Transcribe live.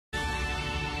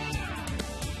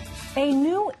A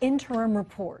new interim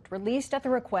report released at the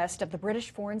request of the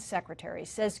British Foreign Secretary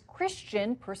says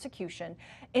Christian persecution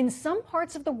in some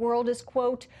parts of the world is,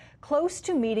 quote, close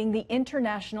to meeting the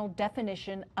international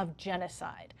definition of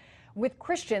genocide, with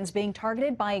Christians being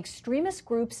targeted by extremist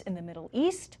groups in the Middle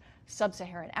East,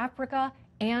 Sub-Saharan Africa,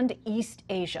 and East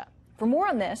Asia. For more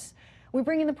on this, we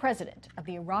bring in the president of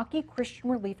the Iraqi Christian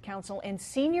Relief Council and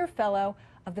senior fellow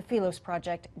of the Philos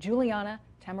Project, Juliana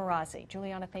Taimoorazy.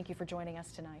 Juliana, thank you for joining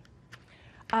us tonight.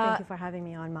 Thank you for having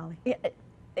me on, Molly.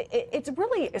 It's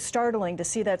really startling to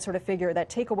see that sort of figure, that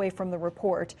takeaway from the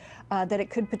report, that it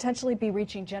could potentially be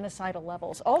reaching genocidal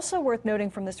levels. Also worth noting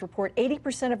from this report,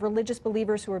 80% of religious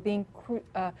believers who are being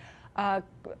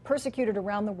persecuted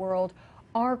around the world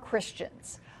are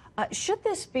Christians. Should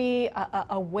this be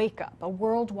a wake-up, a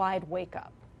worldwide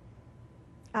wake-up?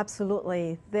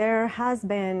 Absolutely. There has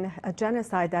been a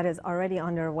genocide that is already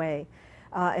underway.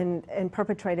 And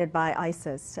perpetrated by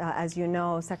ISIS. As you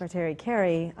know, Secretary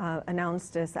Kerry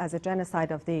announced this as a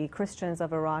genocide of the Christians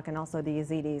of Iraq and also the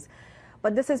Yazidis.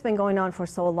 But this has been going on for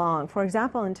so long. For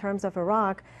example, in terms of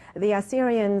Iraq, the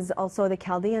Assyrians, also the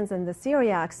Chaldeans and the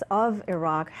Syriacs of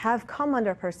Iraq have come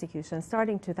under persecution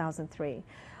starting 2003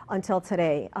 until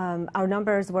today. Our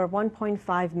numbers were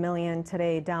 1.5 million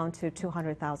today, down to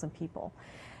 200,000 people.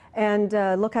 And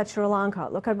look at Sri Lanka,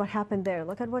 look at what happened there,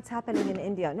 look at what's happening in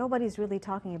India. Nobody's really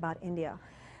talking about India.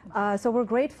 So we're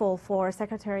grateful for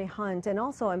Secretary Hunt and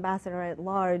also Ambassador at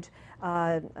Large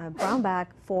Brownback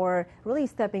for really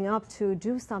stepping up to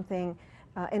do something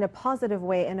in a positive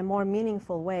way, in a more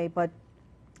meaningful way, but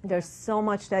there's so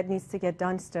much that needs to get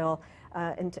done still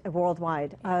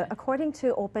worldwide. According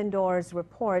to Open Doors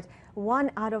report,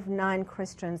 1 out of 9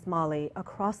 Christians, Molly,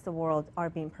 across the world are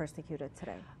being persecuted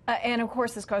today. And of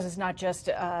course, this causes not just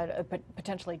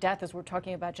potentially death, as we're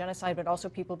talking about genocide, but also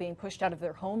people being pushed out of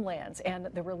their homelands and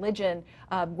the religion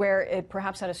where it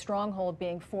perhaps had a stronghold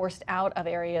being forced out of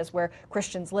areas where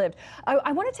Christians lived.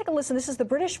 I want to take a listen. This is the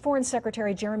British Foreign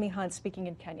Secretary Jeremy Hunt speaking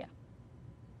in Kenya.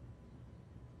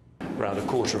 Around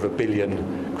 250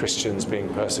 million Christians being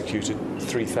persecuted,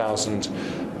 3,000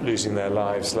 losing their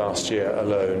lives last year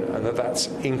alone, and that's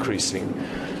increasing.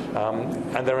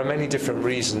 And there are many different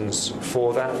reasons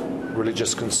for that.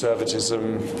 Religious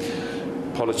conservatism,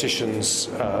 politicians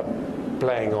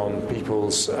playing on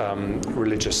people's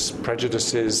religious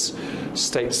prejudices,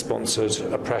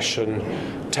 state-sponsored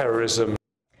oppression, terrorism.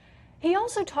 He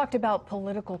also talked about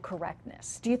political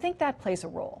correctness. Do you think that plays a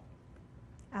role?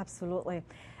 Absolutely.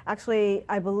 Actually,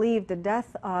 I believe the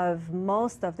death of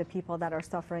most of the people that are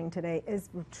suffering today is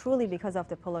truly because of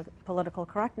the political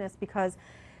correctness, because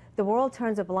the world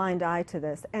turns a blind eye to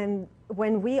this. And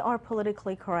when we are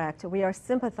politically correct, we are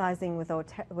sympathizing with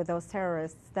those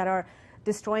terrorists that are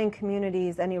destroying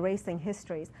communities and erasing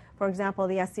histories. For example,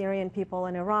 the Assyrian people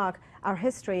in Iraq, our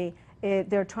history,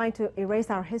 they're trying to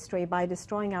erase our history by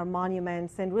destroying our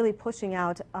monuments and really pushing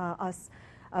out us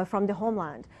from the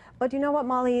homeland. But you know what,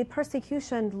 Molly?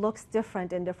 Persecution looks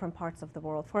different in different parts of the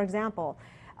world. For example,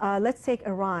 let's take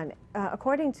Iran.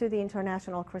 According to the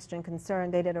International Christian Concern,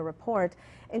 they did a report.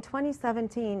 In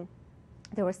 2017,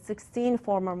 there were 16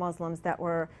 former Muslims that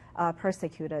were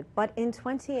persecuted. But in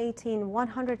 2018,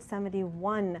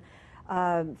 171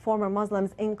 former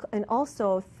Muslims, and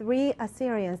also 3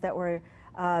 Assyrians that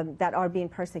are being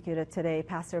persecuted today,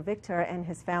 Pastor Victor and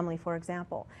his family, for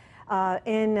example.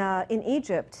 In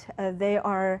Egypt, they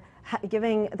are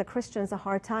giving the Christians a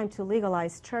hard time to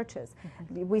legalize churches.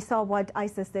 We saw what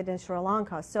ISIS did in Sri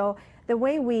Lanka. So the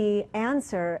way we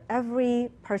answer every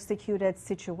persecuted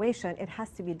situation, it has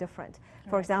to be different.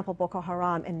 For example, Boko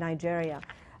Haram in Nigeria.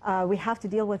 We have to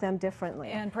deal with them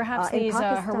differently. And perhaps these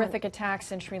horrific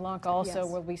attacks in Sri Lanka also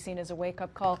will be seen as a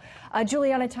wake-up call.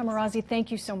 Juliana Taimoorazy,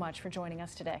 thank you so much for joining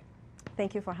us today.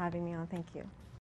 Thank you for having me on. Thank you.